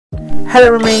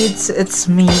Hello Mermaids,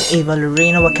 it's me, Ava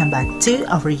Laureign. Welcome back to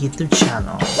our YouTube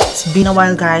channel. It's been a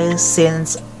while guys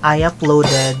since I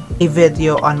uploaded a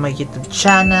video on my YouTube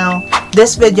channel.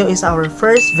 This video is our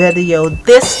first video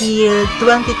this year,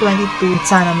 2022.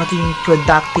 Sana maging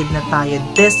productive na tayo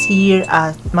this year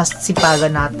at mas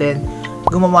sipagan natin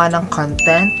gumawa ng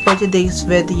content. For today's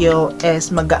video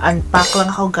is mag-unpack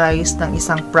lang ako guys ng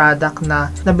isang product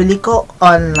na nabili ko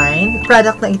online.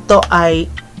 Product na ito ay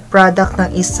product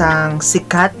ng isang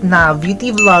sikat na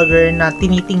beauty vlogger na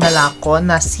tinitingala ko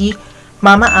na si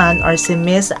Mama Anne or si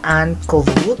Miss Anne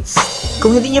Clutz.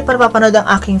 Kung hindi niyo pa napapanood ang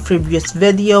aking previous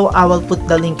video, I will put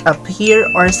the link up here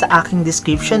or sa aking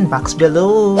description box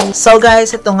below. So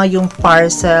guys, ito nga yung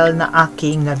parcel na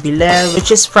aking nabili,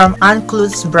 which is from Anne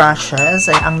Clutz brushes.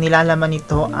 Ay, ang nilalaman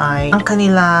nito ay ang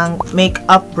kanilang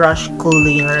makeup brush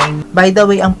cleaner. By the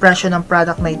way, ang presyo ng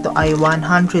product na ito ay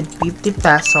 150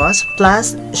 pesos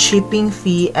plus shipping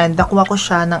fee, and nakuha ko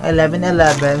siya ng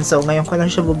 11/11. So ngayon ko lang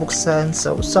siya bubuksan.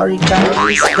 So sorry guys.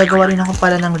 Gagawa rin ako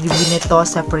pala ng review nito,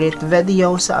 separate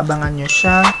video, so abangan nyo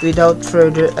siya. Without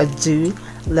further ado,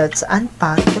 let's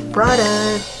unpack the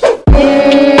product.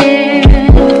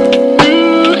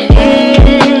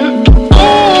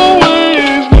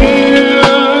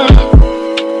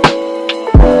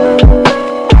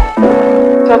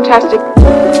 Fantastic.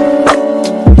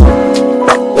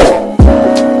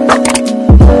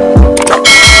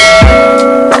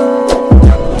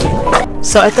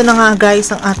 So, ito na nga guys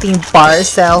ang ating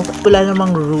parcel. Wala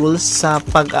namang rules sa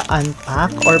pag-unpack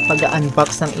or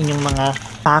pag-unbox ng inyong mga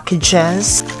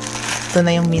packages. Ito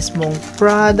na yung mismong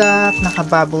product.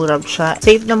 Naka-bubble wrap siya.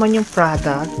 Safe naman yung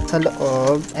product sa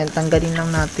loob. And tanggalin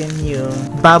lang natin yung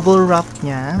bubble wrap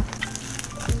niya.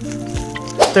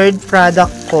 Third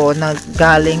product ko na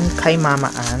galing kay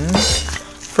Mama Anne.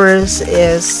 First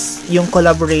is yung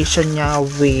collaboration niya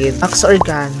with Luxe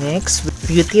Organix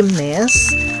Beauty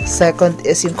Mist. Second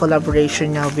is yung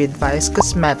collaboration niya with Vice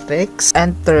Cosmetics.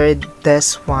 And third,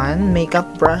 this one, Makeup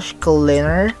Brush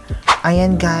Cleaner.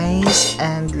 Ayan guys.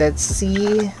 And let's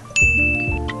see.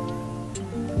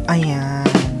 Ayan.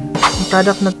 Ang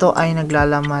product na to ay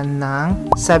naglalaman ng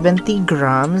 70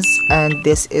 grams. And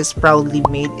this is proudly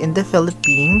made in the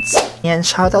Philippines. Ayan,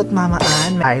 shout out Mama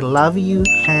Anne. I love you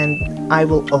and I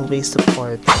will always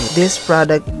support you. This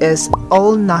product is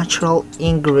all natural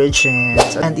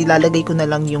ingredients. And ilalagay ko na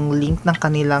lang yung link ng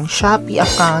kanilang Shopee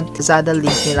account, Lazada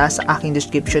link nila sa aking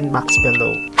description box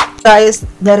below. Guys,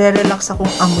 nare-relax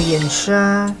akong amuyin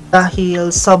siya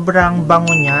dahil sobrang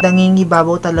bango niya.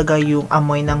 Nangingibabaw talaga yung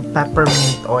amoy ng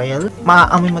peppermint oil.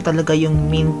 Maaamoy mo talaga yung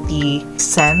minty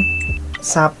scent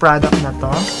sa product na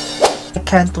to. I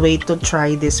can't wait to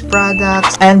try this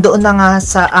product. And doon na nga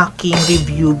sa aking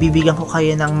review, bibigyan ko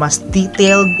kayo ng mas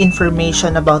detailed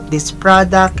information about this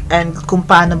product and kung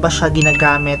paano ba siya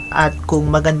ginagamit at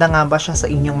kung maganda nga ba siya sa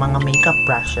inyong mga makeup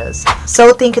brushes.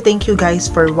 So, thank you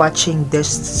guys for watching this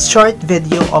short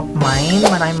video of mine.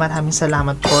 Maraming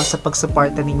salamat po sa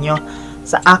pagsuporta ninyo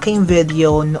sa aking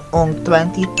video noong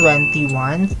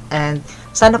 2021. And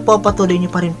sana po patuloy nyo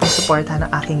pa rin po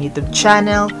suportahan ang aking YouTube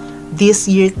channel this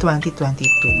year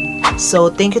 2022.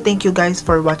 So thank you guys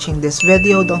for watching this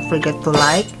video. Don't forget to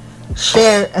like,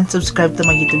 share, and subscribe to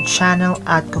my YouTube channel.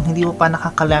 At kung hindi mo pa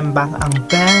nakakalembang ang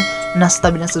bell na sa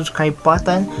tabi ng subscribe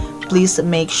button, please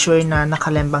make sure na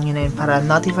nakalembang yun na yun para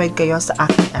notified kayo sa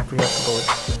aking every upload.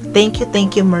 Thank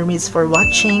you Mermaids for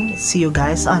watching. See you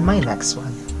guys on my next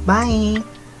one. Bye!